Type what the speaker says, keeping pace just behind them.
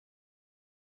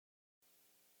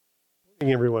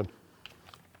Everyone.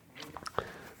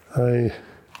 I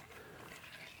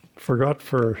forgot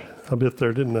for a bit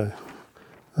there, didn't I,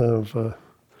 of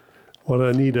what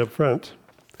I need up front.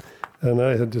 And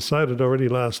I had decided already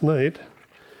last night,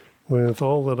 with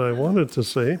all that I wanted to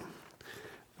say,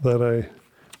 that I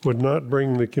would not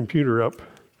bring the computer up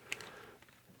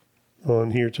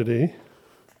on here today,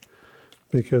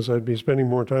 because I'd be spending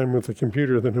more time with the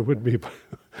computer than I would be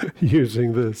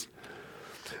using this.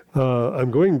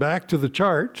 I'm going back to the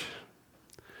chart.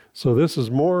 So this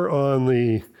is more on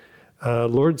the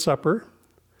Lord's Supper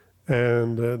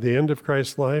and the end of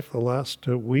Christ's life, the last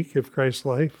week of Christ's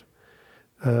life,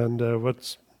 and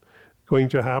what's going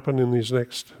to happen in these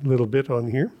next little bit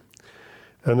on here.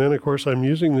 And then, of course, I'm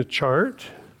using the chart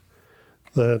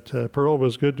that Pearl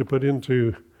was good to put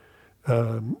into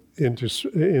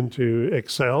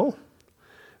Excel.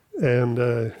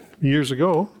 And years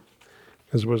ago,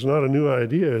 because it was not a new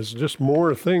idea, it's just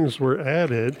more things were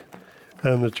added,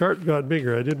 and the chart got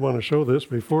bigger. I did want to show this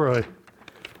before I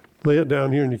lay it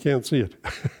down here and you can't see it.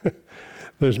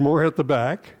 There's more at the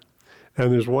back,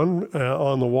 and there's one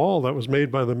on the wall that was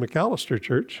made by the McAllister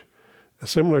Church,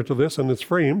 similar to this, and it's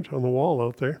framed on the wall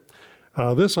out there.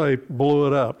 This I blew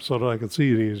it up so that I could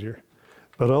see it easier.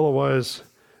 But otherwise,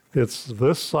 it's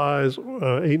this size,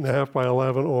 8.5 by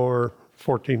 11 or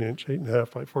 14 inch,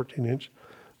 8.5 by 14 inch.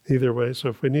 Either way, so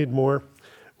if we need more,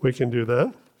 we can do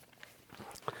that.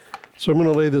 So I'm going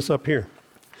to lay this up here.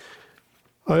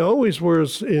 I always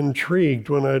was intrigued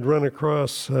when I'd run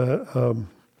across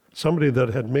somebody that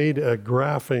had made a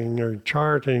graphing or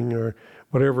charting or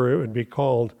whatever it would be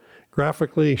called,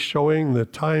 graphically showing the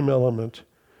time element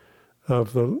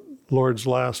of the Lord's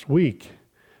last week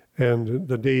and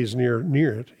the days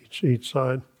near it, each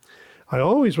side. I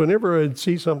always, whenever I'd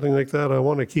see something like that, I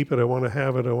want to keep it, I want to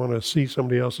have it, I want to see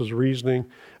somebody else's reasoning.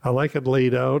 I like it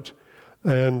laid out,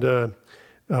 and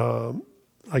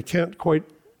I can't quite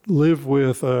live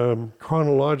with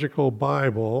chronological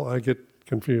Bible. I get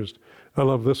confused. I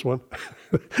love this one,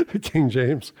 King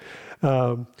James.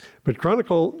 But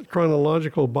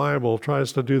chronological Bible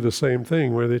tries to do the same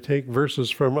thing, where they take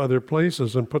verses from other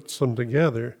places and puts them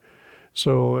together.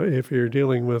 So if you're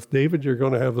dealing with David, you're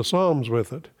going to have the Psalms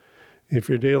with it. If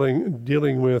you're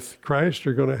dealing with Christ,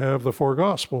 you're going to have the four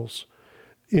Gospels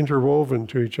interwoven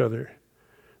to each other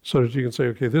so that you can say,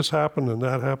 okay, this happened and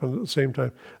that happened at the same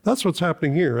time. That's what's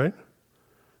happening here, right?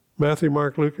 Matthew,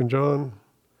 Mark, Luke, and John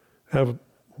have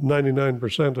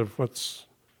 99% of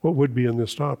what would be in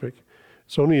this topic.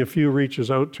 It's only a few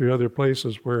reaches out to other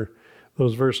places where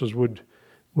those verses would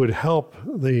help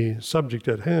the subject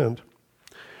at hand.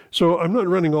 So I'm not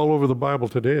running all over the Bible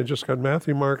today. I just got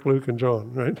Matthew, Mark, Luke, and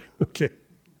John, right? Okay.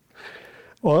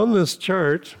 On this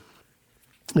chart,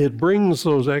 it brings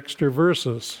those extra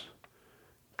verses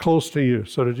close to you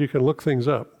so that you can look things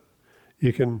up.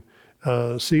 You can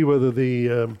see whether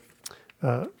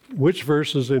which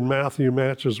verses in Matthew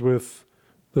matches with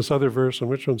this other verse and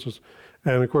which ones is.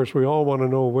 And of course, we all want to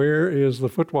know, where is the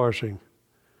foot washing?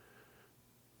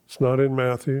 It's not in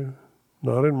Matthew,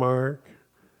 not in Mark,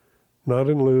 not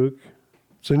in Luke.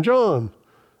 It's in John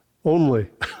only.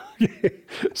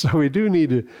 So we do need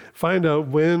to find out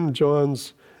when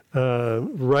John's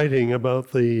writing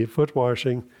about the foot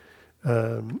washing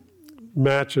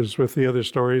matches with the other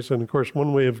stories. And of course,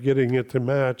 one way of getting it to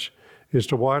match is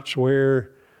to watch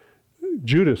where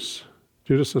Judas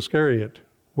Iscariot,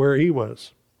 where he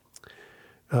was.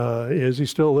 Is he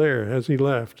still there? Has he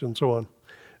left? And so on.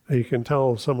 You can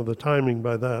tell some of the timing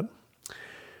by that.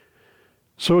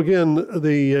 So again,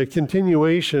 the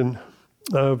continuation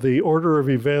of the order of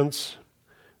events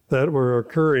that were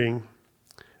occurring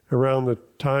around the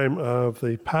time of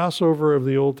the Passover of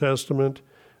the Old Testament,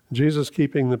 Jesus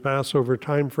keeping the Passover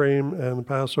time frame and the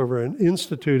Passover and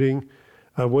instituting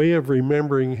a way of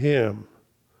remembering him,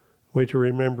 way to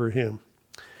remember him,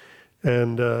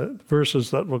 and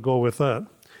verses that will go with that.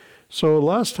 So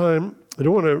last time, I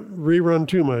don't want to rerun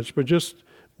too much, but just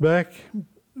back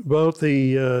about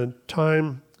the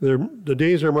time, the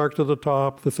days are marked at the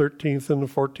top, the 13th and the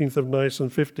 14th of Nisan,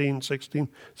 15, 16,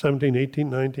 17, 18,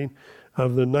 19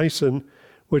 of the Nisan,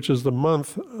 which is the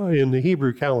month in the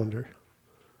Hebrew calendar.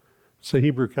 It's the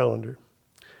Hebrew calendar.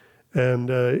 And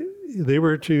they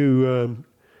were to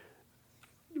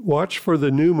watch for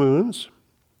the new moons.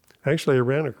 Actually, I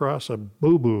ran across a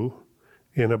boo-boo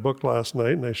in a book last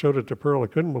night, and I showed it to Pearl. I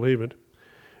couldn't believe it.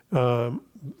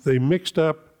 They mixed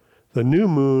up the new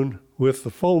moon with the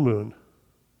full moon.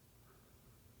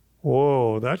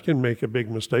 Whoa, that can make a big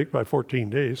mistake by 14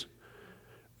 days.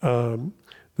 The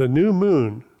new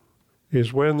moon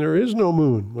is when there is no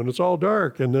moon, when it's all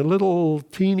dark, and the little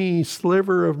teeny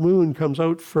sliver of moon comes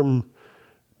out from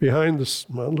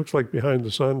well, it looks like behind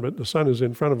the sun, but the sun is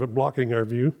in front of it, blocking our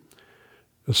view.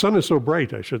 The sun is so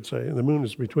bright, I should say, and the moon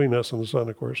is between us and the sun,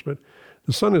 of course, but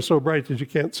the sun is so bright that you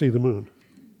can't see the moon.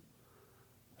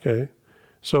 Okay?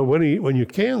 So when you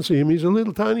can see him, he's a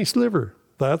little tiny sliver.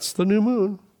 That's the new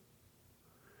moon.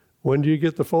 When do you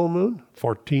get the full moon?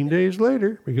 14 days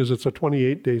later, because it's a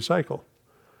 28-day cycle.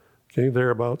 Okay,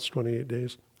 thereabouts, 28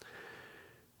 days.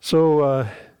 So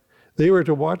they were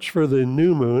to watch for the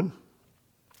new moon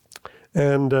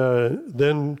and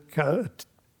then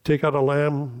take out a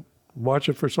lamb, watch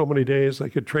it for so many days. They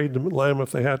could trade the lamb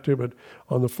if they had to, but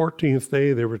on the 14th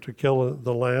day, they were to kill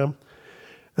the lamb.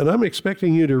 And I'm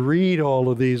expecting you to read all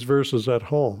of these verses at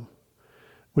home.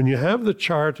 When you have the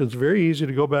chart, it's very easy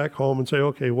to go back home and say,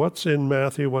 okay, what's in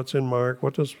Matthew, what's in Mark,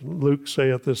 what does Luke say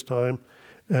at this time?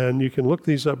 And you can look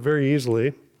these up very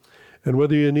easily. And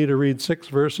whether you need to read 6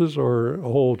 verses or a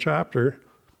whole chapter,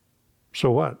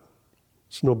 so what?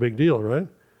 It's no big deal, right?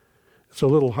 It's a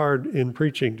little hard in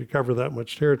preaching to cover that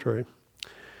much territory.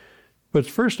 But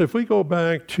first, if we go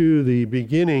back to the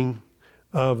beginning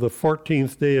of the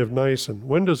 14th day of Nisan,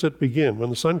 when does it begin? When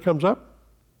the sun comes up?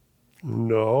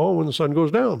 No, when the sun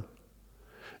goes down.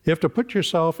 You have to put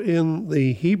yourself in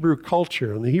the Hebrew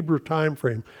culture and the Hebrew time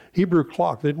frame. Hebrew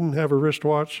clock, they didn't have a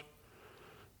wristwatch.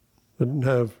 They didn't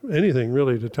have anything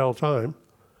really to tell time.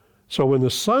 So when the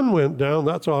sun went down,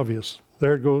 that's obvious.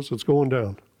 There it goes, it's going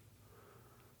down.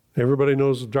 Everybody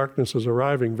knows the darkness is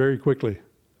arriving very quickly.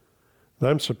 And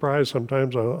I'm surprised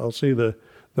sometimes I'll see the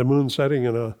moon setting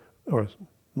or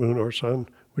moon or sun,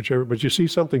 whichever, but you see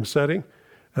something setting,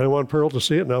 and I want Pearl to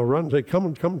see it, and I'll run and say, come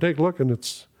and take a look, and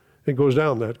it goes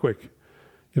down that quick.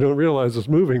 You don't realize it's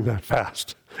moving that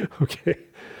fast. Okay,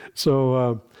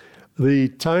 so the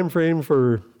time frame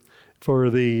for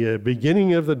the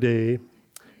beginning of the day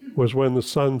was when the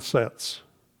sun sets,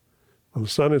 when the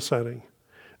sun is setting.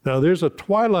 Now there's a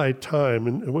twilight time,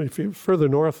 and if you're further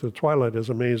north, the twilight is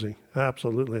amazing,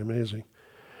 absolutely amazing.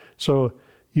 So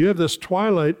you have this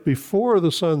twilight before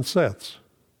the sun sets.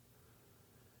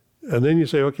 And then you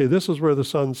say, okay, this is where the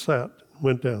sun set,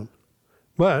 went down.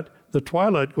 But the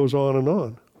twilight goes on and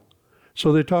on.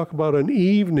 So they talk about an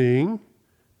evening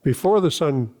before the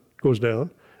sun goes down,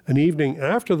 an evening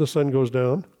after the sun goes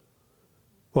down,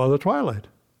 while the twilight.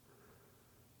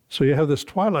 So you have this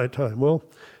twilight time. Well,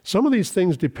 some of these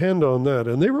things depend on that,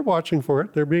 and they were watching for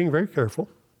it. They're being very careful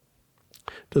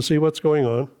to see what's going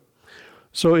on.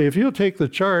 So if you take the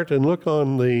chart and look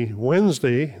on the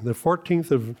Wednesday, the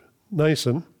 14th of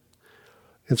Nisan,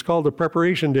 it's called the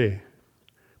preparation day.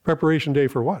 Preparation day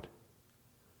for what?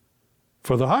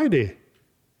 For the high day.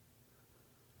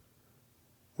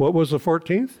 What was the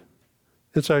 14th?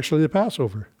 It's actually the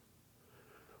Passover.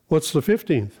 What's the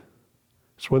 15th?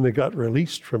 It's when they got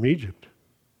released from Egypt.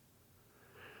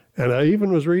 And I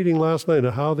even was reading last night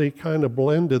of how they kind of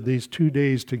blended these 2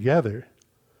 days together.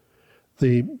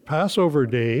 The Passover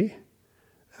day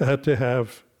had to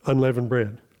have unleavened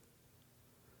bread.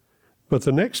 But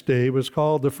the next day was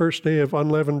called the first day of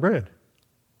unleavened bread.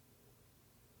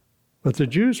 But the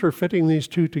Jews were fitting these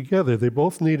two together. They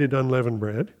both needed unleavened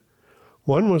bread.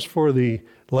 One was for the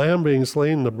lamb being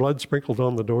slain, the blood sprinkled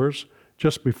on the doors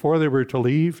just before they were to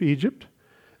leave Egypt.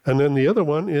 And then the other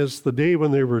one is the day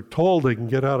when they were told they can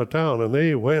get out of town, and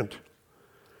they went.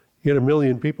 You get 1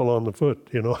 million people on the foot,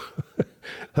 you know.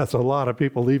 That's a lot of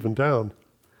people leaving town.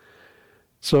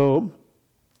 So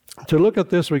to look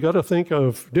at this, we got to think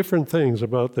of different things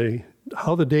about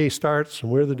how the day starts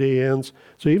and where the day ends.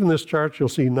 So even this chart, you'll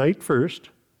see night first.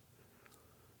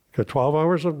 Got 12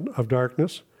 hours of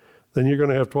darkness. Then you're going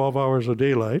to have 12 hours of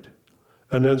daylight.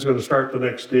 And then it's going to start the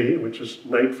next day, which is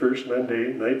night first and then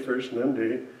day, night first and then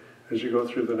day, as you go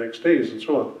through the next days and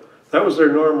so on. That was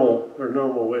their normal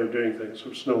way of doing things.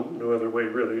 There's no other way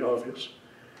really obvious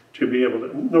to be able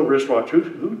to, no wristwatch.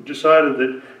 Who decided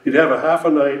that you'd have a half a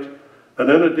night and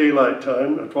then a daylight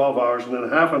time, 12 hours, and then a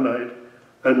half a night,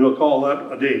 and we'll call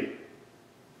that a day?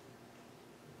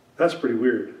 That's pretty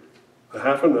weird. A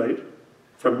half a night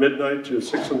from midnight to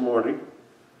 6 in the morning.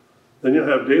 Then you'll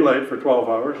have daylight for 12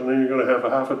 hours, and then you're going to have a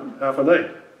half a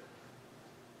night.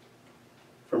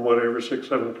 From whatever, 6,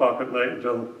 7 o'clock at night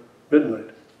until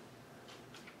midnight.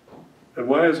 And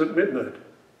why is it midnight?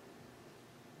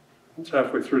 It's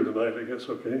halfway through the night, I guess,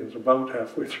 okay? It's about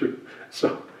halfway through.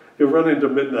 So you run into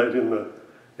midnight in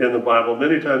the Bible.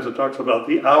 Many times it talks about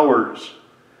the hours.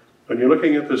 When you're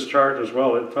looking at this chart as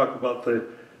well, it talks about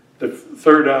the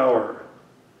third hour.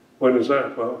 When is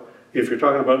that? Well, if you're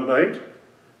talking about night,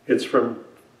 it's from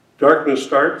darkness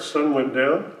starts, sun went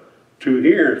down, to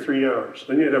here, 3 hours.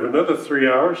 Then you'd have another 3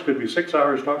 hours, could be 6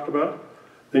 hours talked about.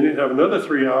 Then you'd have another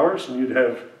 3 hours, and you'd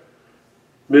have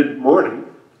mid-morning,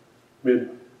 mid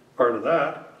part of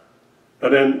that,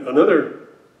 and then another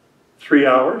 3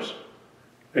 hours,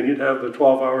 and you'd have the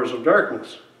 12 hours of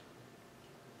darkness.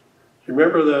 Do you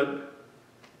remember that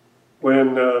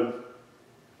when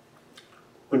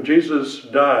Jesus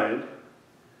died,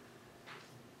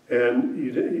 and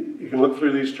you can look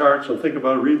through these charts and think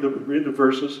about it, read the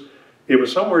verses, it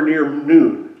was somewhere near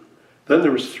noon. Then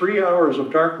there was 3 hours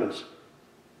of darkness.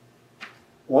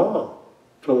 Wow,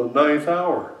 till the 9th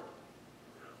hour.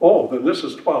 Oh, then this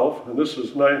is 12, and this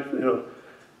is 9,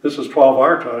 this is 12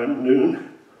 our time,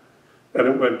 noon, and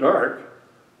it went dark.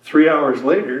 3 hours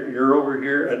later, you're over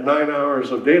here at 9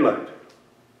 hours of daylight.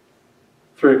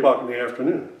 3 o'clock in the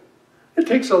afternoon. It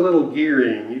takes a little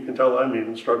gearing. You can tell I'm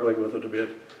even struggling with it a bit.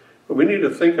 But we need to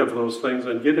think of those things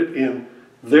and get it in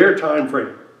their time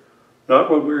frame,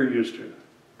 not what we're used to.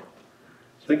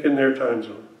 Think in their time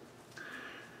zone.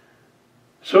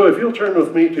 So if you'll turn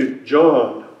with me to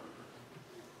John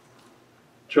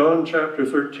chapter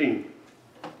 13.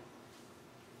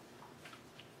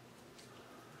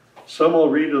 Some will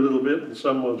read a little bit and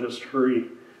some will just hurry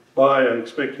by. I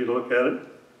expect you to look at it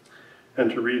and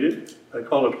to read it. I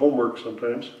call it homework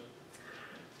sometimes.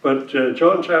 But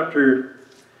John chapter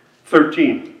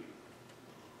 13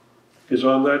 is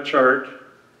on that chart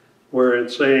where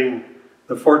it's saying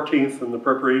the 14th and the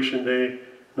preparation day. And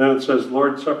then it says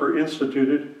Lord's Supper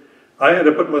instituted. I had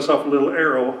to put myself a little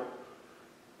arrow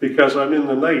because I'm in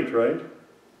the night, right?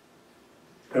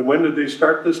 And when did they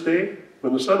start this day?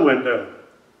 When the sun went down.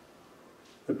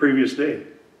 The previous day.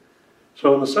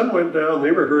 So when the sun went down,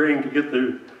 they were hurrying to get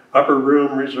the upper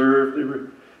room reserved. They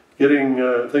were getting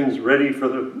things ready for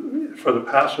the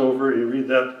Passover. You read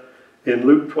that in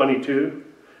Luke 22.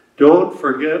 Don't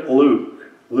forget Luke.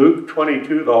 Luke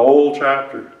 22, the whole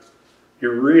chapter.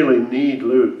 You really need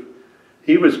Luke.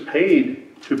 He was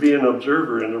paid to be an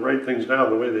observer and to write things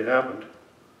down the way they happened.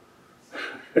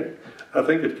 I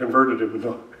think it converted him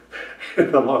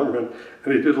in the long run.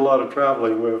 And he did a lot of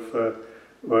traveling with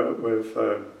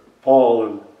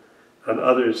Paul and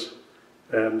others.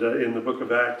 And in the book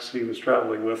of Acts, he was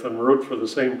traveling with them, wrote for the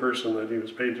same person that he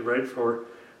was paid to write for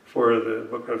the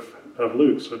book of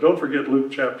Luke. So don't forget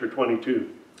Luke chapter 22.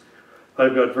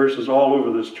 I've got verses all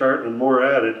over this chart and more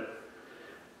added.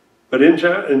 But in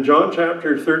John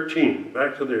chapter 13,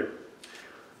 back to there.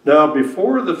 Now,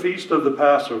 before the feast of the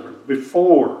Passover,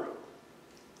 before.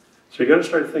 So you got to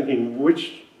start thinking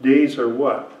which days are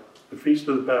what? The feast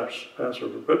of the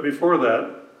Passover. But before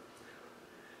that,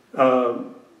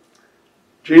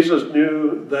 Jesus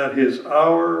knew that his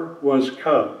hour was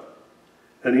come,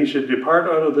 and he should depart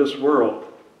out of this world.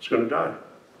 He's going to die.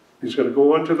 He's going to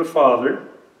go unto the Father.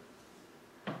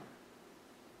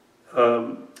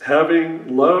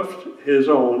 Having loved his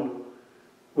own,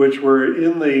 which were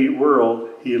in the world,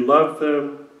 he loved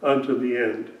them unto the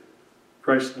end.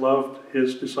 Christ loved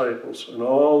his disciples and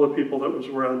all the people that was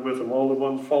around with him, all the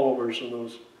one followers and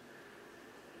those.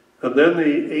 And then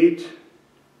they ate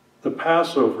the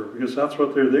Passover, because that's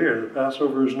what they're there. The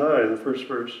Passover is nigh, the first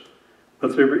verse.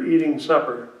 But they were eating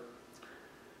supper.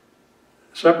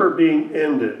 Supper being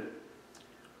ended.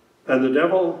 And the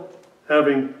devil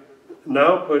having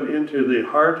now put into the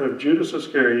heart of Judas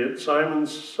Iscariot,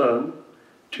 Simon's son,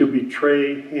 to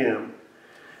betray him.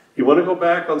 You want to go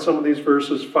back on some of these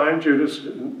verses, find Judas.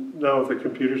 Now with the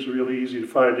computers, it's really easy to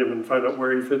find him and find out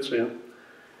where he fits in.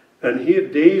 And he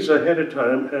had days ahead of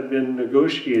time had been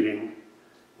negotiating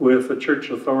with the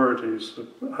church authorities, the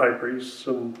high priests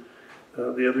and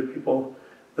the other people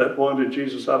that wanted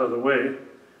Jesus out of the way,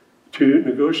 to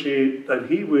negotiate that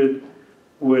he would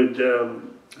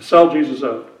sell Jesus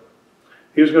out.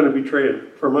 He was going to betray him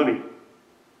for money.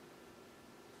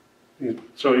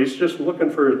 So he's just looking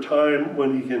for a time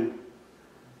when he can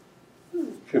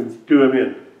do him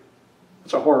in.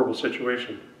 It's a horrible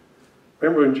situation.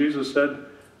 Remember when Jesus said,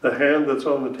 "The hand that's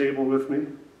on the table with me"?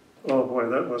 Oh boy,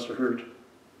 that must have hurt.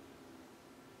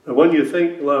 The one you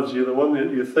think loves you, the one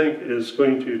that you think is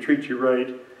going to treat you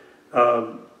right,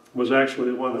 was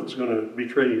actually the one that was going to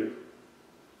betray you.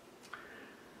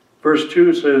 Verse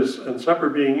 2 says, "And supper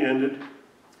being ended,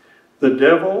 the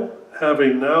devil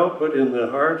having now put in the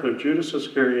heart of Judas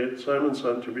Iscariot, Simon's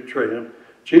son, to betray him,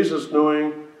 Jesus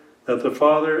knowing that the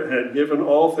Father had given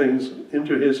all things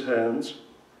into his hands,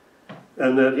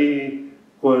 and that he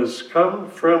was come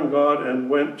from God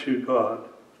and went to God."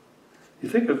 You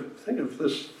think of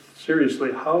this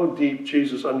seriously, how deep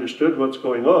Jesus understood what's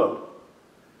going on,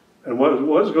 and what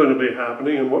was going to be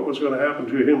happening, and what was going to happen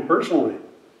to him personally.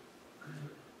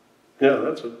 Yeah,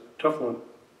 that's a tough one.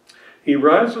 He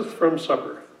riseth from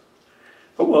supper.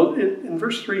 Well, in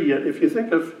verse 3 yet, if you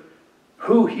think of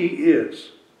who he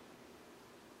is,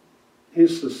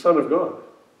 He's the Son of God.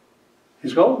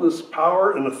 He's got all this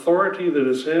power and authority that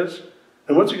is his.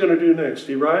 And what's he going to do next?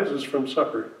 He rises from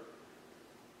supper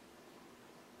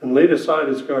and laid aside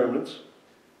his garments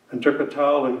and took a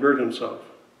towel and girt himself.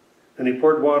 And he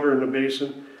poured water in a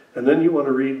basin. And then you want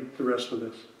to read the rest of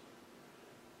this.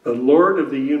 The Lord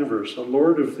of the universe, the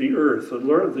Lord of the earth, the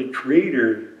Lord of the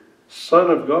Creator,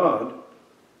 Son of God.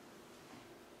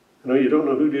 You don't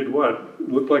know who did what.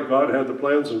 It looked like God had the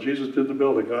plans and Jesus did the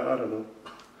building. I don't know.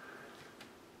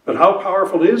 But how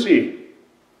powerful is he?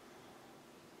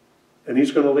 And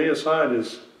he's going to lay aside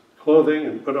his clothing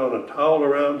and put on a towel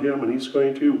around him, and he's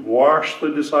going to wash the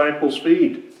disciples'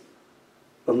 feet.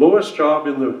 The lowest job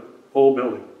in the whole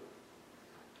building.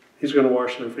 He's going to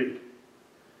wash their feet.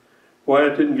 Why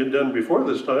it didn't get done before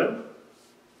this time,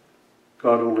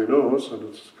 God only knows, and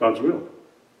it's God's will.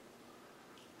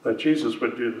 That Jesus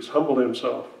would do this, humble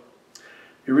himself.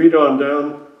 You read on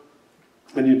down,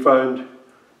 and you'd find,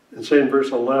 and say in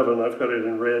verse 11, I've got it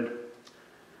in red,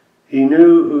 he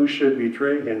knew who should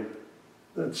betray him.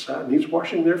 That's sad. And he's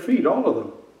washing their feet, all of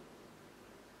them.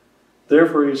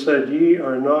 Therefore he said, ye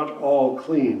are not all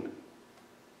clean.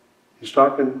 He's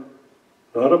talking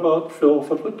not about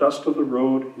filth of the dust of the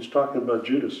road. He's talking about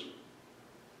Judas.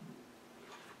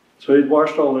 So he'd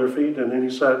washed all their feet, and then he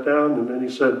sat down, and then he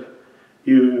said,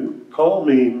 you call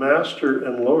me Master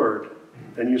and Lord,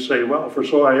 and you say, well, for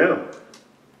so I am.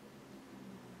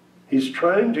 He's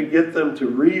trying to get them to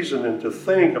reason and to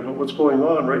think about what's going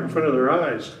on right in front of their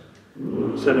eyes.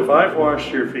 He said, if I've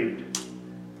washed your feet,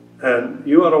 and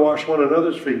you ought to wash one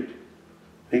another's feet.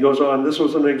 He goes on, this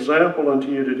was an example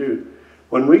unto you to do.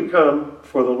 When we come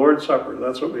for the Lord's Supper,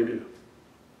 that's what we do.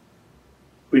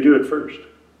 We do it first.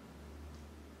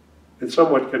 It's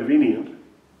somewhat convenient.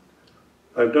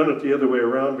 I've done it the other way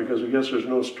around because I guess there's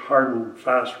no hard and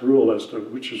fast rule as to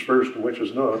which is first and which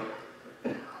is not.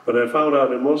 But I found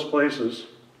out in most places,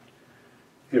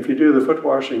 if you do the foot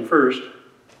washing first,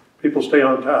 people stay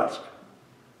on task.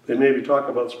 They maybe talk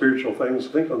about spiritual things,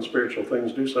 think on spiritual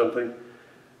things, do something.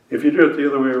 If you do it the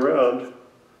other way around,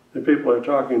 the people are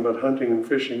talking about hunting and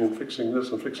fishing and fixing this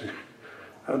and fixing.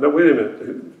 Now, wait a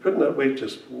minute, couldn't that wait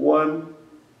just one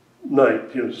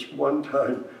night, just one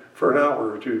time for an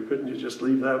hour or two? Couldn't you just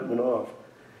leave that one off?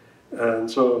 And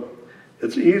so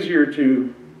it's easier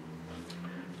to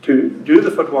do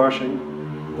the foot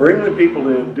washing, bring the people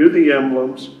in, do the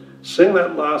emblems, sing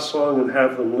that last song and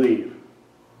have them leave.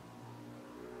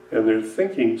 And they're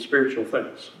thinking spiritual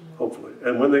things, hopefully.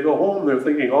 And when they go home, they're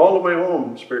thinking all the way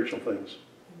home spiritual things.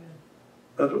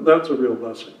 That's a real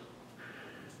blessing.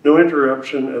 No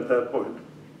interruption at that point.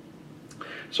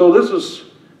 So this is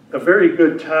a very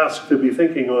good task to be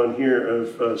thinking on here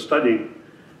of studying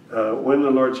when the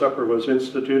Lord's Supper was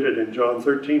instituted in John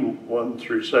 13, 1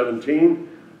 through 17.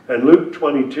 And Luke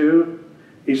 22,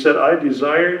 he said, I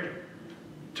desired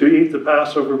to eat the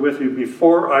Passover with you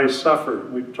before I suffer.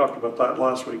 We talked about that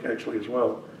last week actually as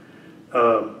well.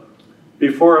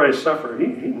 Before I suffer.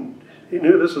 He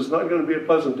knew this is not going to be a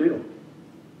pleasant deal.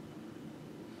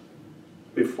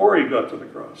 Before he got to the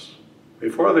cross.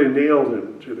 Before they nailed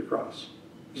him to the cross.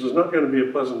 This is not going to be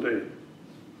a pleasant day.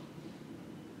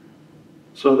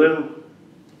 So then,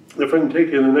 if I can take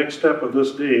you to the next step of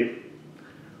this day,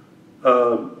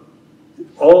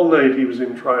 all night he was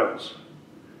in trials.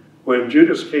 When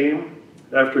Judas came,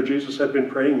 after Jesus had been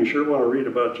praying, you sure want to read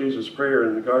about Jesus' prayer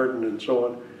in the garden and so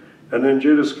on. And then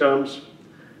Judas comes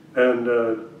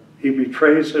and he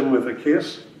betrays him with a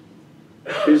kiss.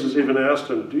 Jesus even asked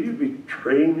him, do you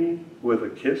betray me with a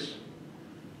kiss?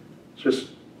 It's just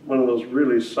one of those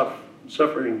really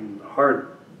suffering,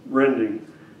 heart-rending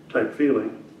type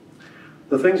feeling.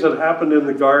 The things that happened in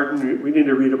the garden, we need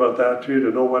to read about that too,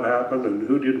 to know what happened and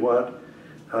who did what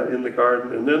in the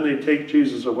garden. And then they take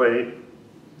Jesus away.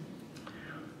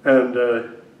 And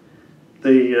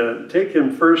they take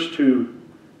him first to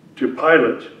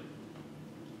Pilate.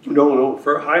 No,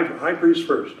 for high priest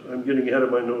first. I'm getting ahead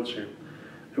of my notes here.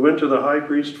 They went to the high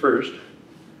priest first.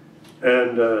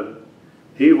 And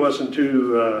he wasn't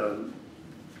too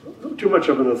much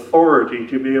of an authority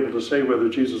to be able to say whether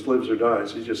Jesus lives or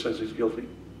dies. He just says he's guilty.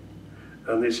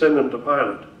 And they send him to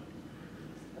Pilate.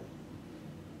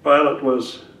 Pilate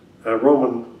was a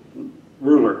Roman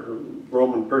ruler, a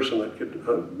Roman person that could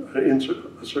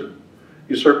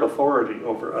usurp authority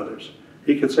over others.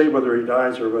 He could say whether he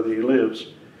dies or whether he lives,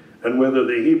 and whether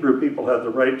the Hebrew people had the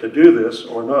right to do this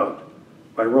or not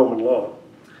by Roman law.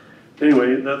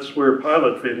 Anyway, that's where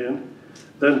Pilate fit in.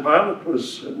 Then Pilate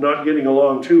was not getting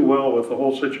along too well with the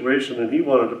whole situation, and he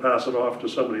wanted to pass it off to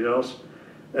somebody else.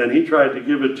 And he tried to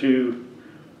give it to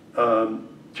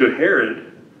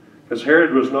Herod, Because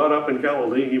Herod was not up in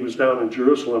Galilee, he was down in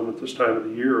Jerusalem at this time of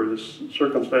the year, or the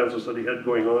circumstances that he had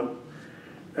going on.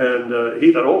 And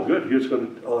he thought, oh good,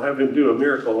 I'll have him do a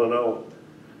miracle and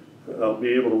I'll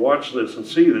be able to watch this and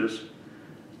see this.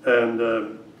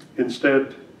 And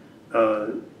instead,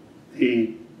 when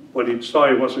he saw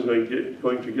he wasn't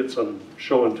going to get some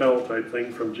show and tell type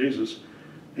thing from Jesus,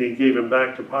 he gave him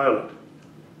back to Pilate.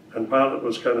 And Pilate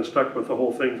was kind of stuck with the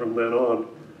whole thing from then on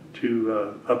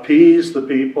to appease the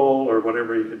people or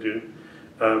whatever he could do.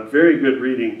 Very good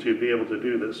reading to be able to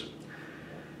do this.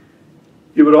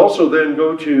 You would also then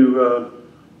go to,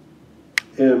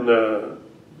 in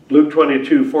Luke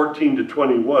 22, 14 to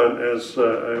 21, as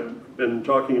I've been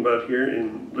talking about here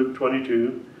in Luke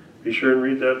 22. Be sure and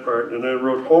read that part. And I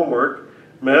wrote homework,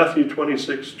 Matthew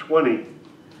 26, 20.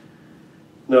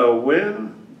 Now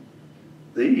when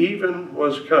the even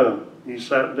was come, he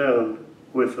sat down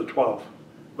with the 12.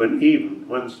 When even,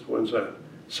 when's that?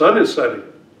 Sun is setting.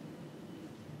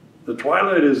 The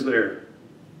twilight is there.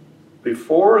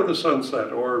 Before the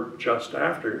sunset, or just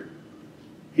after,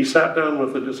 he sat down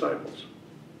with the disciples.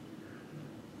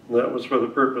 And that was for the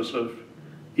purpose of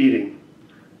eating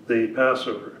the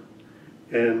Passover.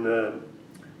 And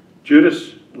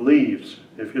Judas leaves.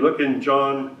 If you look in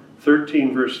John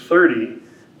 13, verse 30,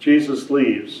 Jesus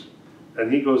leaves,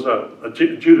 and he goes out.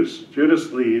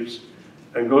 Judas leaves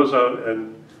and goes out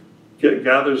and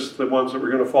gathers the ones that were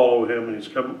going to follow him, and he's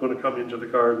going to come into the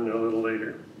garden a little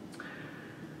later.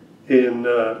 In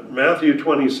Matthew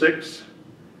 26,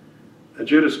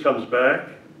 Judas comes back,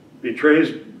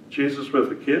 betrays Jesus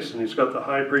with a kiss, and he's got the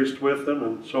high priest with him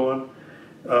and so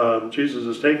on. Jesus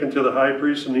is taken to the high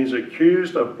priest, and he's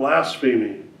accused of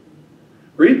blasphemy.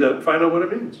 Read that and find out what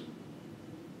it means.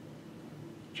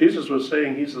 Jesus was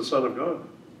saying he's the Son of God.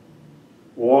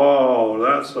 Whoa,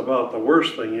 that's about the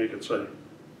worst thing you could say.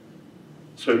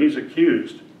 So he's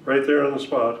accused right there on the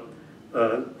spot,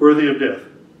 worthy of death.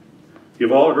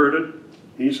 You've all heard it.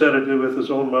 He said it with his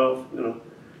own mouth.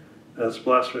 That's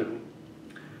blasphemy.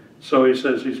 So he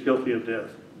says he's guilty of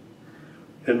death.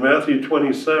 In Matthew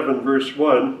 27, verse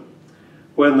 1,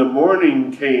 when the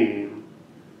morning came,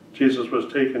 Jesus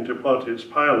was taken to Pontius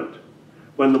Pilate.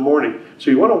 When the morning.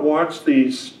 So you want to watch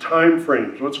these time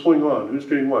frames. What's going on? Who's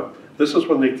doing what? This is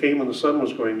when they came when the sun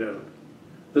was going down.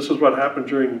 This is what happened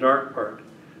during the dark part.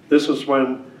 This is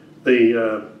when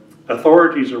the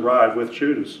authorities arrive with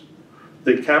Judas.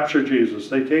 They capture Jesus.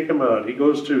 They take him out. He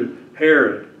goes to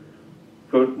Herod,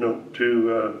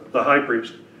 to the high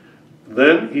priest.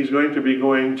 Then he's going to be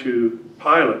going to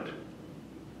Pilate.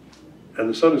 And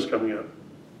the sun is coming up.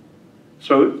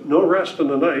 So no rest in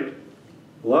the night.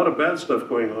 A lot of bad stuff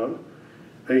going on.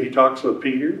 And he talks with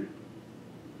Peter.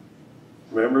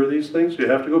 Remember these things? You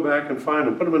have to go back and find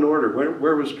them. Put them in order.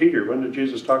 Where was Peter? When did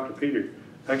Jesus talk to Peter?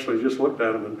 Actually, just looked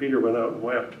at him, and Peter went out and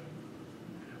wept.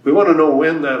 We want to know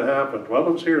when that happened. Well,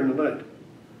 it was here in the night.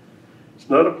 It's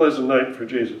not a pleasant night for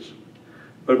Jesus.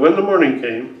 But when the morning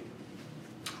came,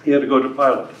 he had to go to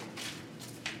Pilate.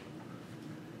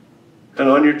 And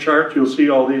on your chart, you'll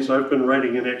see all these. I've been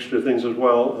writing in extra things as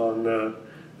well. On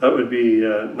that would be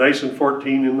nice and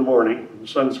 14 in the morning. The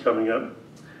sun's coming up.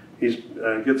 He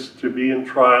gets to be in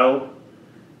trial.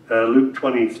 Luke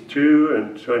 22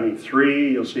 and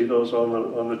 23, you'll see those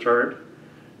on the chart.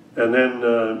 And then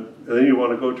you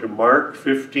want to go to Mark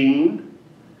 15,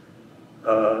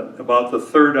 about the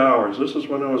third hours. This is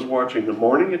when I was watching. The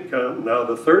morning had come. Now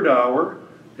the third hour,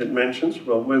 it mentions,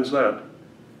 well, when's that?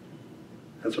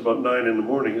 That's about 9 in the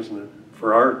morning, isn't it?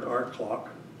 For our clock,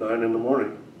 9 in the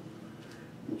morning.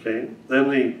 Okay, then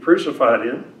they crucified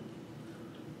him,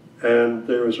 and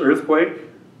there was earthquake.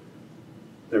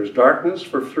 There was darkness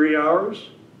for 3 hours.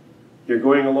 You're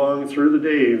going along through the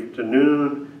day to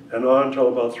noon and on till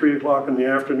about 3 o'clock in the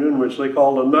afternoon, which they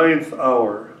call the 9th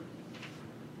hour.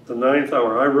 The 9th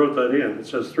hour. I wrote that in. It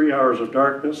says 3 hours of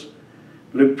darkness.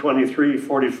 Luke 23,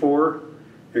 44.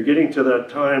 You're getting to that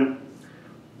time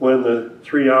when the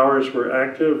 3 hours were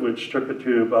active, which took it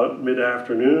to about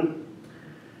mid-afternoon.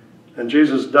 And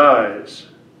Jesus dies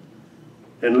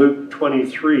in Luke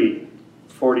 23,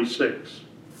 46.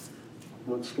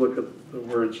 Let's look at the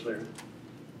words there.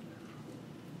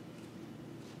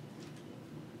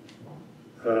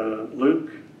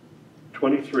 Luke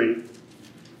 23,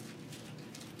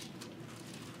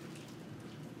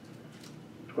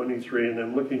 23, and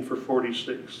I'm looking for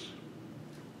 46.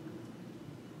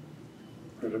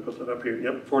 Where did I put that up here?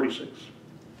 Yep, 46.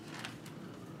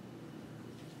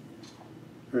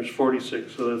 There's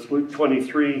 46, so that's Luke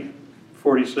 23,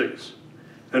 46.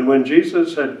 And when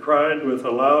Jesus had cried with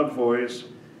a loud voice,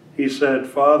 he said,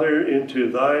 Father,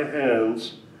 into thy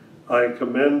hands I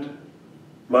commend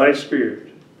my spirit.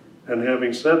 And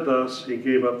having said thus, he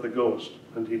gave up the ghost,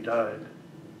 and he died.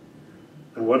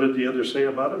 And what did the other say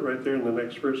about it right there in the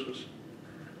next verses?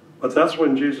 But that's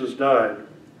when Jesus died.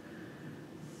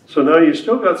 So now you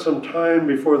still got some time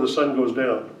before the sun goes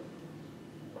down.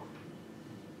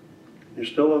 You're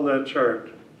still on that chart.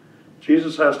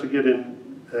 Jesus has to get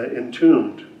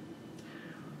entombed.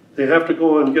 They have to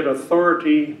go and get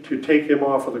authority to take him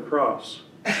off of the cross.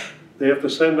 They have to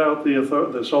send out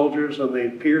the soldiers, and they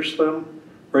pierce them,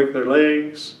 break their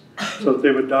legs, so that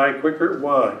they would die quicker.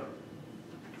 Why?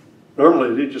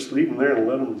 Normally, they just leave them there and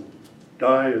let them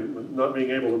die and not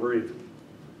being able to breathe,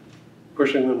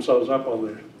 pushing themselves up on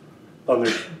their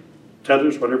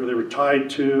tethers, whatever they were tied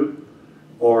to,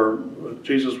 or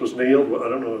Jesus was nailed. Well, I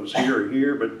don't know if it was here or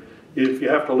here, but if you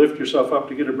have to lift yourself up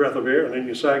to get a breath of air, and then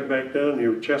you sag back down,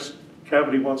 your chest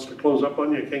cavity wants to close up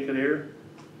on you, you can't get air.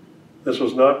 This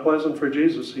was not pleasant for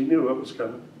Jesus. He knew what was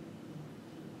coming.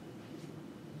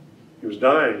 He was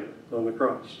dying on the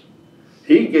cross.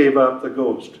 He gave up the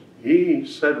ghost. He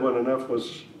said when enough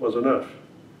was enough,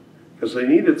 because they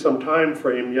needed some time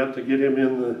frame yet to get him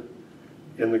in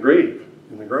the grave,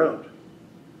 in the ground.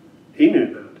 He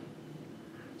knew that.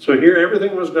 So here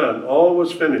everything was done. All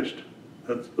was finished.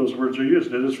 Those words are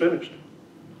used. It is finished.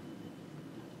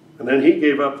 And then he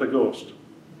gave up the ghost.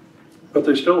 But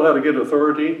they still had to get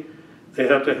authority. They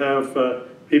had to have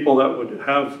people that would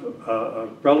have a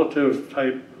relative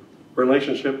type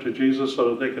relationship to Jesus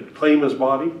so that they could claim his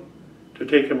body to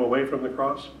take him away from the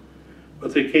cross.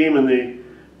 But they came and they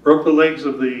broke the legs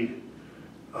of the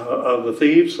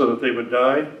thieves so that they would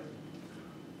die.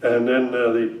 And then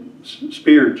they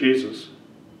speared Jesus.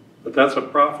 But that's a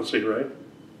prophecy, right?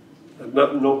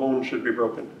 That no bone should be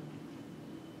broken.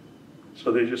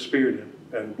 So they just speared him.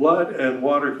 And blood and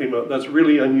water came out. That's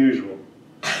really unusual.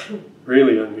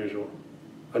 Really unusual.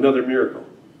 Another miracle.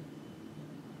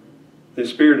 They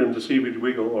speared him to see if he'd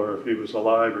wiggle or if he was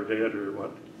alive or dead or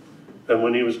what. And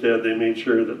when he was dead, they made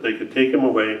sure that they could take him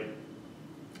away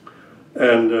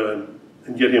and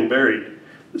get him buried.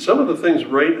 Some of the things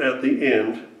right at the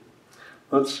end,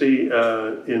 let's see,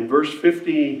 in verse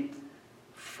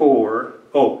 54,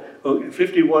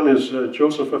 51 is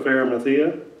Joseph of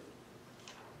Arimathea,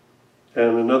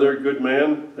 and another good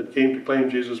man that came to claim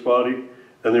Jesus' body,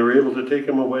 and they were able to take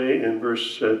him away in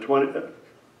verse 20,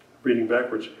 reading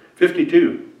backwards,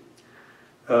 52.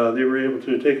 They were able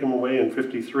to take him away in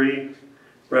 53,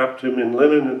 wrapped him in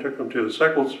linen and took him to the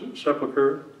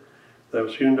sepulchre that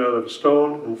was hewn out of a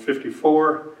stone in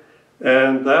 54.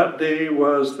 And that day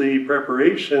was the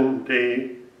preparation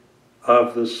day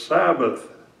of the Sabbath,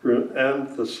 and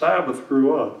the Sabbath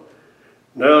grew on.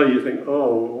 Now you think,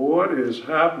 oh, what is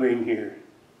happening here?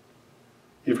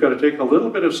 You've got to take a little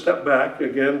bit of step back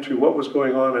again to what was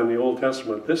going on in the Old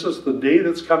Testament. This is the day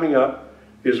that's coming up,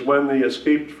 is when they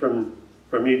escaped from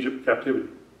Egypt captivity.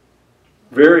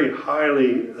 Very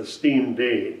highly esteemed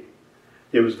day.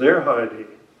 It was their high day.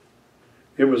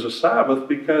 It was a Sabbath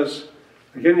because,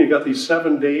 again, you got these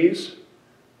 7 days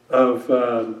of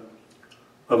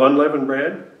unleavened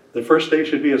bread. The first day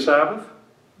should be a Sabbath.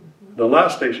 The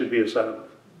last day should be a Sabbath.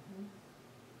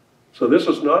 So this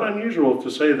is not unusual to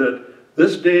say that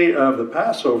this day of the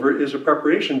Passover is a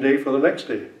preparation day for the next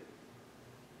day,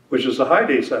 which is the high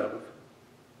day Sabbath.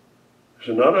 These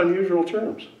are not unusual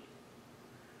terms.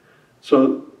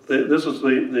 So this is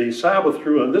the Sabbath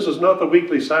through, and this is not the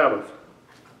weekly Sabbath.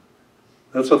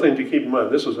 That's the thing to keep in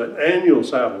mind. This is an annual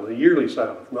Sabbath, a yearly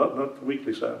Sabbath, not the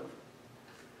weekly Sabbath.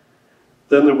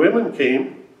 Then the women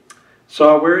came,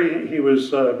 saw where he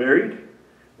was buried,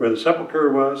 where the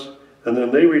sepulchre was, and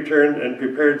then they returned and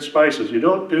prepared spices. You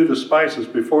don't do the spices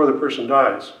before the person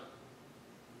dies,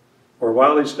 or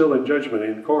while he's still in judgment,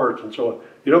 in court, and so on.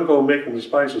 You don't go making the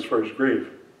spices for his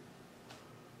grave.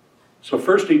 So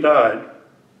first he died,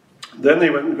 then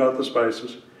they went and got the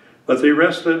spices, but they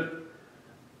rested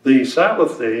the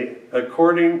Sabbath day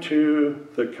according to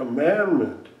the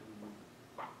commandment.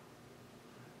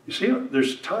 You see,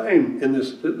 there's time in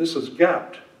this. This is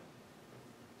gapped.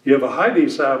 You have a high day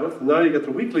Sabbath, and now you get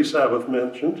the weekly Sabbath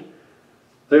mentioned.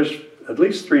 There's at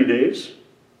least 3 days,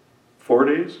 4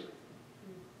 days.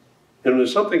 And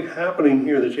there's something happening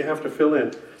here that you have to fill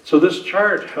in. So this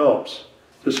chart helps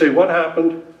to say what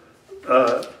happened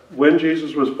when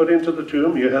Jesus was put into the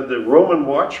tomb. You had the Roman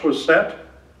watch was set.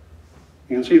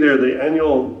 You can see there the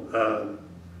annual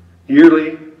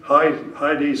yearly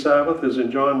high day Sabbath is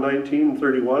in John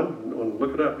 19:31. You want to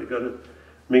look it up. You've got to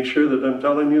make sure that I'm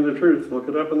telling you the truth. Look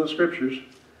it up in the scriptures.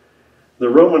 The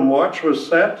Roman watch was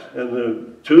set and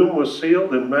the tomb was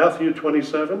sealed in Matthew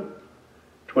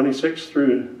 27:26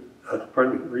 through,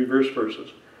 reverse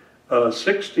verses,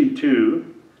 62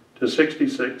 to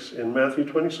 66 in Matthew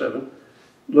 27.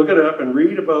 Look it up and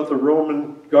read about the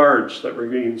Roman guards that were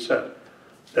being set.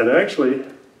 And actually,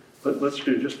 let's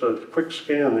do just a quick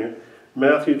scan there.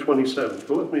 Matthew 27.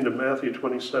 Go with me to Matthew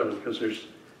 27, because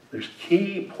there's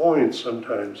key points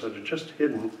sometimes that are just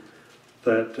hidden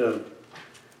that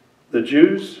the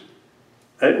Jews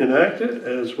enacted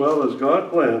as well as God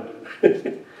planned.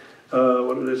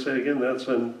 What did I say again? That's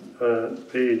on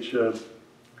page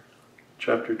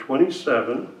chapter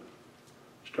 27,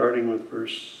 starting with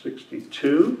verse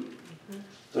 62.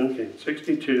 Okay,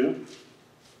 62.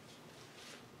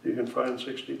 You can find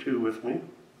 62 with me.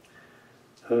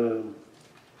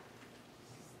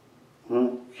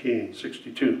 Okay,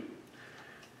 62.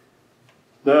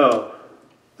 Now,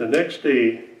 the next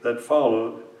day that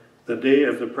followed, the day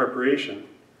of the preparation,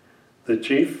 the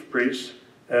chief priests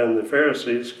and the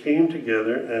Pharisees came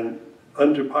together and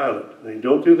unto Pilate. They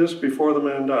don't do this before the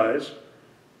man dies.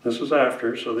 This is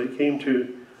after, so they came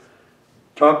to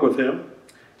talk with him,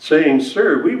 saying,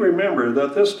 Sir, we remember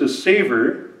that this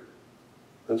deceiver,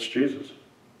 that's Jesus,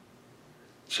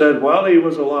 said while he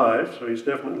was alive, so he's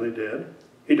definitely dead,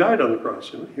 he died on the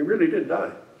cross. He really did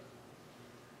die.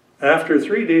 After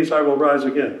 3 days I will rise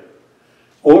again.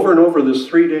 Over and over, this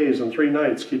 3 days and 3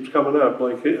 nights keeps coming up,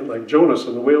 like Jonas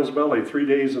in the whale's belly, 3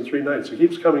 days and 3 nights. It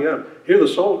keeps coming up. Here the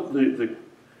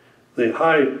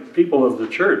high people of the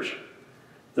church,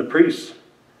 the priests,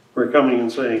 were coming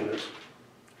and saying this.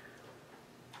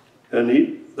 And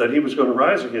that he was going to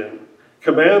rise again.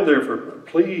 Command therefore,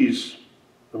 please,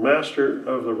 the master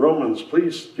of the Romans,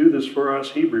 please do this for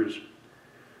us Hebrews.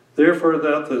 Therefore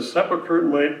that the sepulchre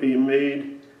might be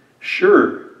made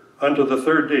sure unto the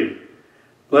 3rd day,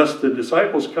 lest the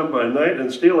disciples come by night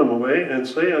and steal him away, and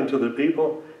say unto the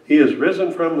people, He is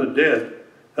risen from the dead,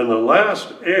 and the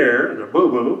last heir, the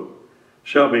boo-boo,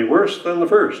 shall be worse than the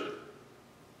first.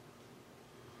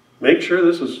 Make sure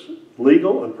this is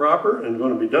legal and proper and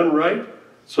going to be done right,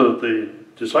 so that the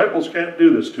disciples can't do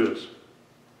this to us.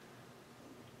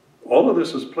 All of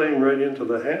this is playing right into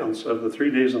the hands of the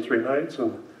 3 days and 3 nights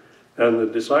and the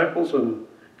disciples and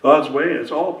God's way.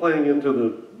 It's all playing into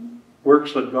the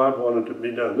works that God wanted to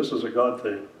be done. This is a God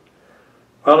thing.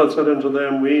 Pilate said unto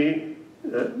them,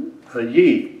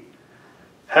 ye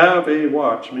have a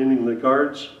watch, meaning the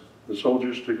guards, the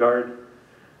soldiers to guard.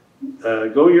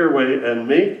 Go your way and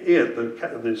make it,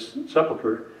 the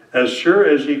sepulchre, as sure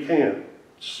as ye can.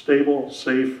 Stable,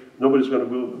 safe, nobody's going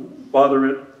to bother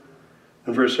it.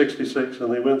 In verse 66,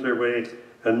 and they went their way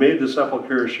and made the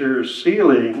sepulchre sure,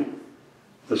 sealing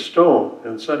the stone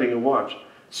and setting a watch.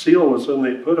 Seal was when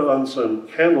they put on some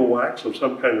candle wax of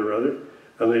some kind or other,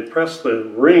 and they pressed the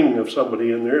ring of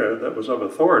somebody in there that was of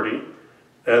authority,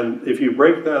 and if you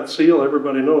break that seal,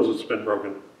 everybody knows it's been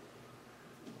broken.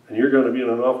 And you're going to be in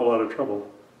an awful lot of trouble.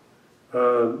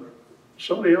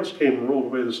 Somebody else came and rolled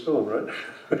away the stone, right?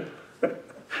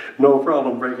 No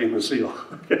problem breaking the seal.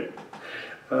 Okay.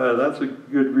 That's a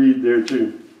good read there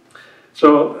too.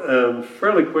 So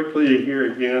fairly quickly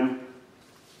here again,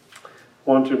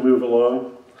 want to move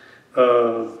along.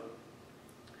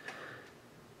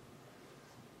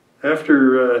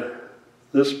 After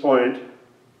this point,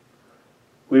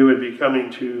 we would be coming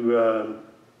to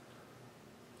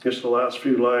just the last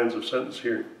few lines of sentence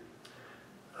here.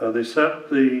 They set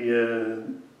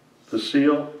the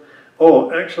seal.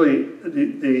 Oh, actually,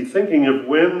 the thinking of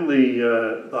when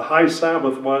the high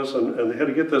Sabbath was, and they had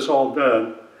to get this all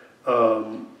done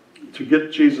to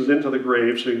get Jesus into the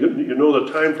grave. So you know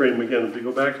the time frame again. If you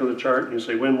go back to the chart and you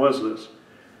say, when was this?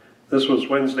 This was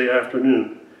Wednesday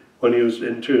afternoon when he was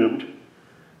entombed.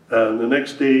 And the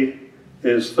next day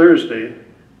is Thursday,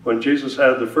 when Jesus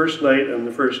had the first night and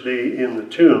the first day in the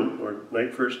tomb, or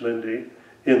night first and then day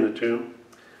in the tomb.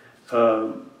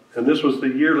 And this was the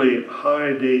yearly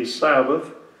high day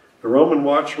Sabbath. The Roman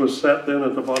watch was set then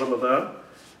at the bottom of that.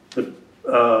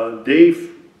 The day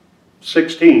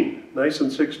 16, nice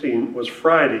and 16, was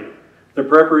Friday. The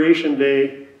preparation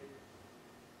day,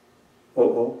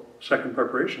 second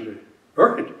preparation day. All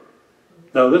right.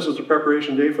 Now this is the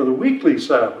preparation day for the weekly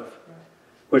Sabbath,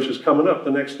 which is coming up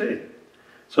the next day.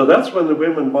 So that's when the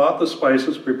women bought the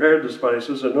spices, prepared the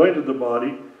spices, anointed the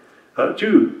body,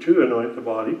 to anoint the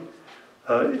body.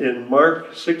 In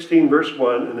Mark 16, verse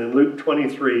 1, and in Luke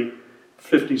 23,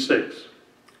 56.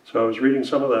 So I was reading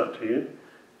some of that to you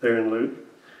there in Luke.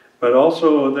 But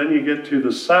also, then you get to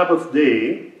the Sabbath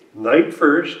day, night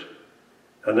first,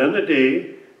 and then the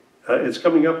day. It's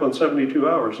coming up on 72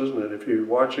 hours, isn't it? If you're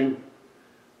watching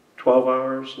 12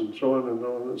 hours and so on and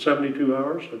on, 72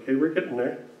 hours. Okay, we're getting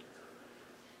there.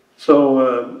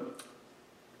 So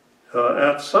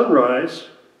at sunrise,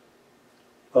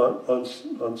 on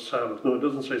Sabbath. No, it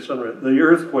doesn't say sunrise. The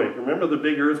earthquake. Remember the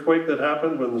big earthquake that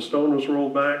happened when the stone was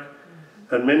rolled back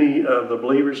and many of the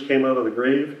believers came out of the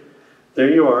grave? There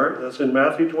you are. That's in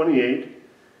Matthew 28,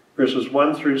 verses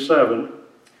 1 through 7.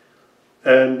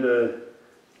 And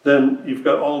then you've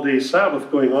got all-day Sabbath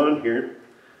going on here.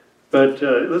 But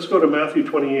let's go to Matthew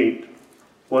 28,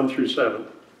 1 through 7.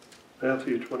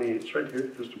 Matthew 28, it's right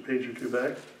here, just a page or two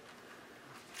back.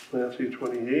 Matthew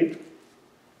 28.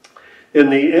 In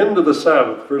the end of the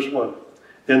Sabbath, verse 1.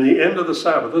 In the end of the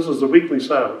Sabbath, this is the weekly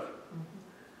Sabbath.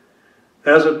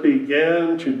 As it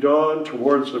began to dawn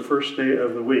towards the first day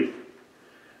of the week.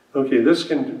 Okay, this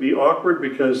can be awkward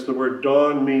because the word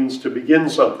dawn means to begin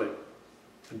something.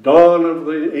 The dawn of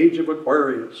the age of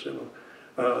Aquarius,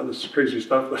 this is crazy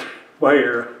stuff, but my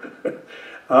era.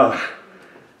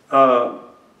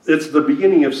 It's the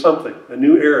beginning of something, a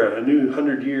new era, a new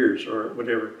 100 years or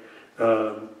whatever.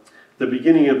 The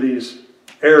beginning of these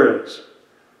eras.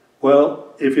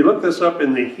 Well, if you look this up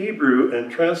in the Hebrew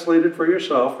and translate it for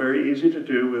yourself, very easy to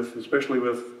do, especially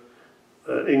with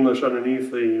English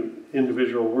underneath the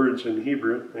individual words in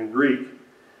Hebrew and Greek,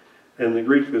 and the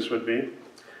Greek this would be.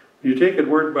 You take it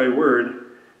word by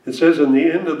word. It says, in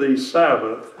the end of the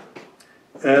Sabbath,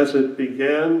 as it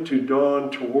began to dawn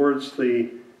towards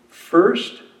the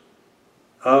first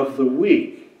of the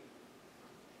week.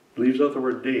 Leaves out the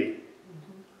word day.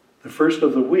 The first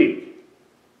of the week.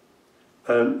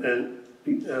 And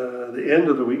the end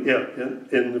of the week, yeah.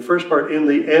 In the first part, in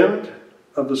the end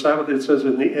of the Sabbath, it says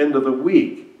in the end of the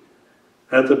week.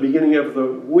 At the beginning of the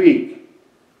week.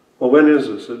 Well, when is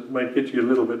this? It might get you a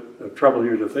little bit of trouble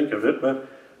here to think of it, but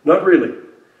not really.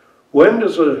 When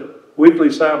does a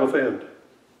weekly Sabbath end?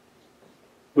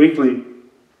 Weekly,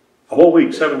 a whole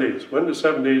week, 7 days. When does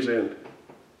 7 days end?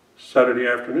 Saturday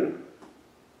afternoon.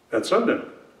 At sundown.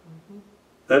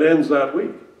 That ends that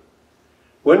week.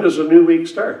 When does a new week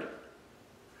start?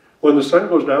 When the sun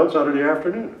goes down Saturday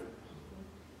afternoon.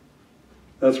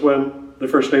 That's when the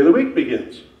first day of the week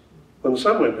begins. When the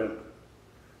sun went down.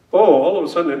 Oh, all of a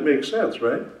sudden it makes sense,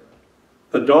 right?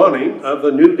 The dawning of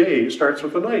the new day starts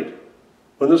with the night.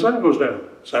 When the sun goes down,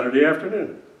 Saturday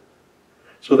afternoon.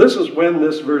 So this is when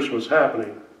this verse was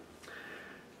happening.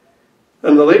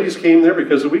 And the ladies came there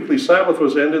because the weekly Sabbath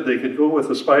was ended. They could go with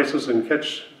the spices and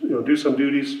do some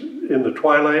duties in the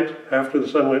twilight after the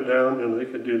sun went down, and they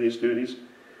could do these duties.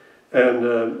 And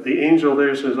the angel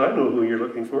there says, I know who you're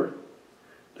looking for.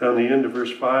 Down the end of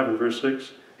verse 5 and verse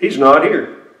 6. He's not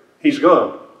here. He's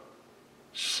gone.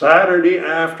 Saturday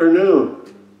afternoon.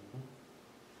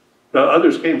 Now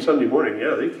others came Sunday morning.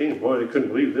 Yeah, they came. Boy, they couldn't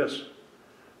believe this.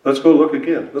 Let's go look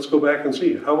again. Let's go back and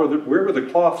see. Where were the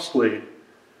cloths laid?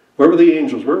 Where were the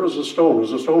angels? Where was the stone?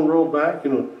 Was the stone rolled back?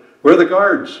 Where are the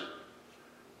guards?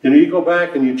 You go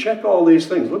back and you check all these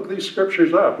things. Look these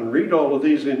scriptures up and read all of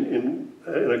these in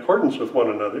accordance with one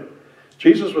another.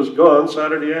 Jesus was gone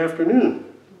Saturday afternoon.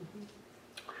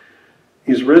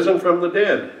 He's risen from the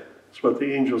dead. That's what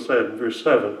the angel said in verse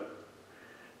 7.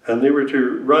 And they were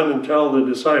to run and tell the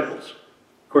disciples.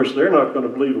 Of course, they're not going to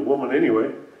believe a woman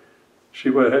anyway. She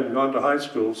hadn't gone to high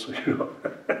school, so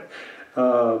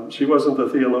she wasn't a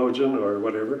theologian or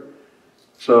whatever.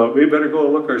 So we better go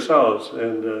and look ourselves.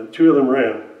 And two of them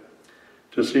ran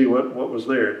to see what was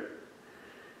there.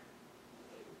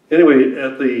 Anyway,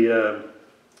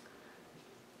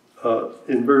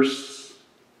 in verse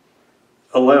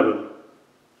 11,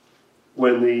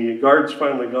 when the guards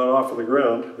finally got off of the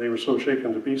ground, they were so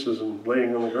shaken to pieces and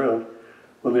laying on the ground.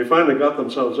 When they finally got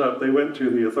themselves up, they went to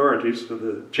the authorities, to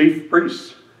the chief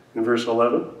priests, in verse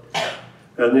 11,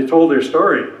 and they told their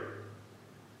story.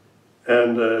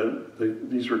 And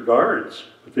these were guards,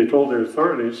 but they told their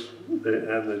authorities and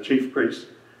the chief priests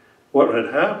what had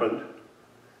happened.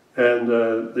 And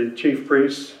the chief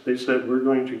priests, they said, we're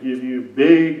going to give you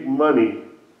big money,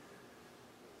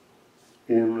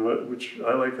 which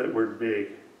I like that word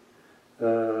big.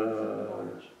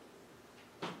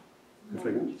 If I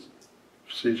can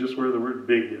see just where the word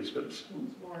big is. It's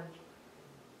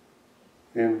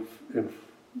in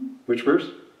which verse?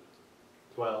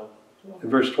 12. In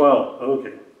verse 12,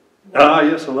 okay. Ah,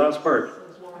 yes, the last part.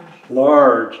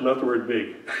 Large, not the word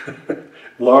big.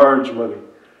 Large money.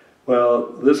 Well,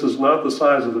 this is not the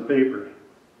size of the paper.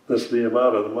 This is the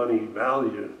amount of the money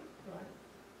value.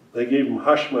 They gave him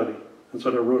hush money. That's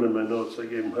what I wrote in my notes. They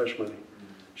gave him hush money.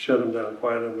 Shut him down,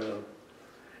 quiet him down.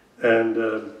 And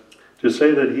to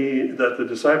say that the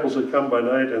disciples had come by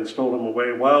night and stole him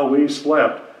away while we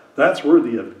slept, that's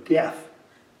worthy of death.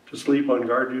 To sleep on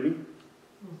guard duty.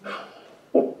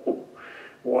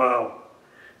 Wow.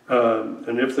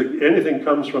 And if anything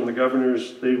comes from the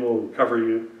governors, they will cover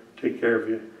you, take care of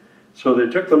you. So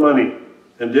they took the money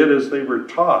and did as they were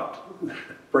taught,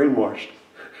 brainwashed,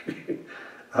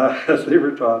 as they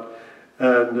were taught.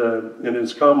 And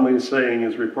it's commonly saying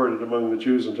is reported among the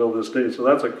Jews until this day. So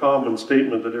that's a common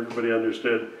statement that everybody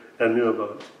understood and knew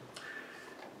about.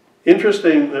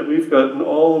 Interesting that we've gotten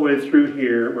all the way through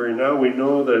here, where now we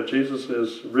know that Jesus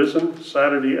is risen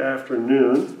Saturday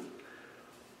afternoon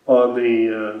on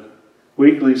the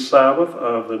weekly Sabbath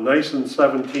of the Nisan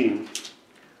 17.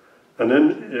 And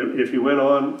then if you went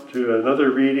on to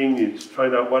another reading, you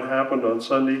find out what happened on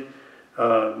Sunday,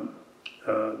 the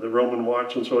Roman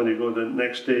watch and so on. You go the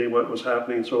next day, what was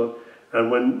happening and so on.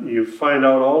 And when you find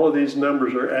out all of these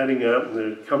numbers are adding up and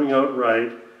they're coming out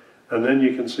right, and then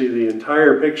you can see the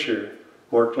entire picture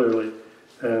more clearly.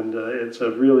 And it's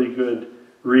a really good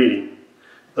reading.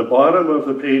 The bottom of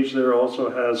the page there also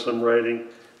has some writing,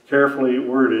 carefully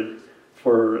worded,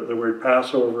 for the word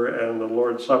Passover and the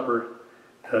Lord's Supper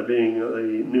being a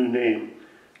new name.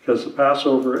 Because the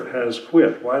Passover has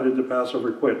quit. Why did the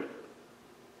Passover quit?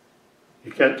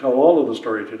 You can't tell all of the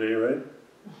story today, right?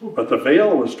 But the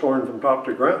veil was torn from top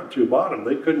to bottom.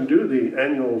 They couldn't do the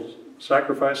annual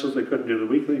sacrifices. They couldn't do the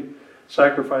weekly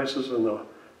sacrifices and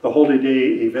the holy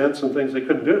day events and things. They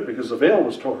couldn't do it because the veil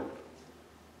was torn.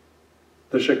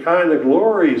 The Shekinah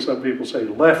glory, some people say,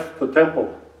 left the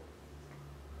temple.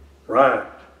 Right.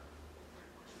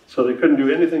 So they couldn't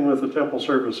do anything with the temple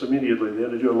service immediately. They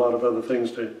had to do a lot of other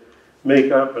things to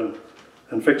make up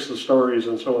and fix the stories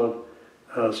and so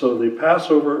on. So the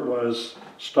Passover was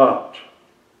stopped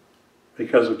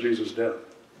because of Jesus' death.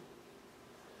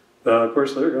 Now, of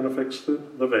course, they're going to fix the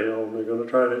veil, and they're going to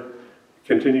try to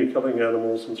continue killing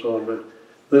animals and so on, but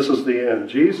this is the end.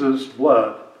 Jesus'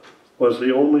 blood was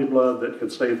the only blood that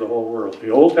could save the whole world. The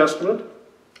Old Testament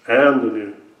and the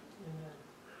New.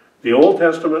 The Old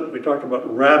Testament, we talked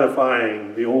about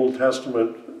ratifying the Old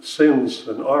Testament sins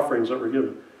and offerings that were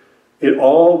given. It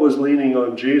all was leaning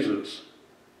on Jesus.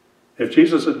 If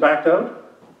Jesus had backed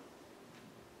out,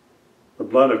 the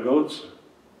blood of goats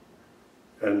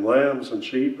and lambs and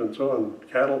sheep and so on,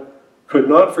 cattle, could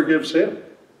not forgive sin.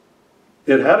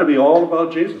 It had to be all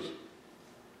about Jesus.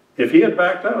 If he had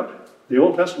backed out, the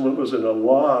Old Testament was in a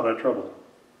lot of trouble.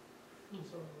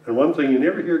 And one thing you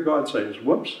never hear God say is,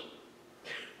 whoops.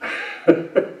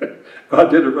 God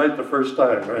did it right the first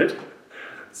time, right?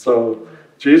 So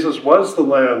Jesus was the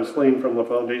lamb slain from the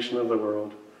foundation of the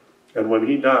world. And when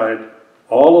he died,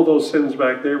 all of those sins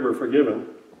back there were forgiven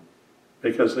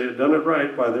because they had done it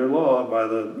right by their law, by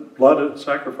the blood and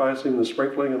sacrificing, the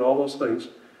sprinkling and all those things.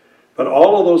 But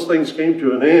all of those things came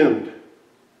to an end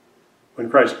when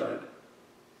Christ died.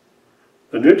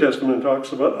 The New Testament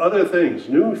talks about other things,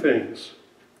 new things.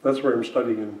 That's where I'm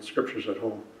studying in scriptures at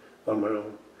home on my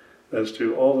own, as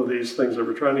to all of these things that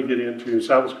we're trying to get into,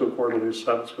 Sabbath school quarterlies,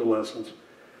 Sabbath school lessons.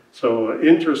 So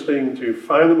interesting to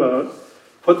find them out,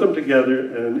 put them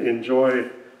together, and enjoy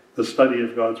the study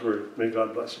of God's Word. May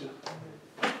God bless you.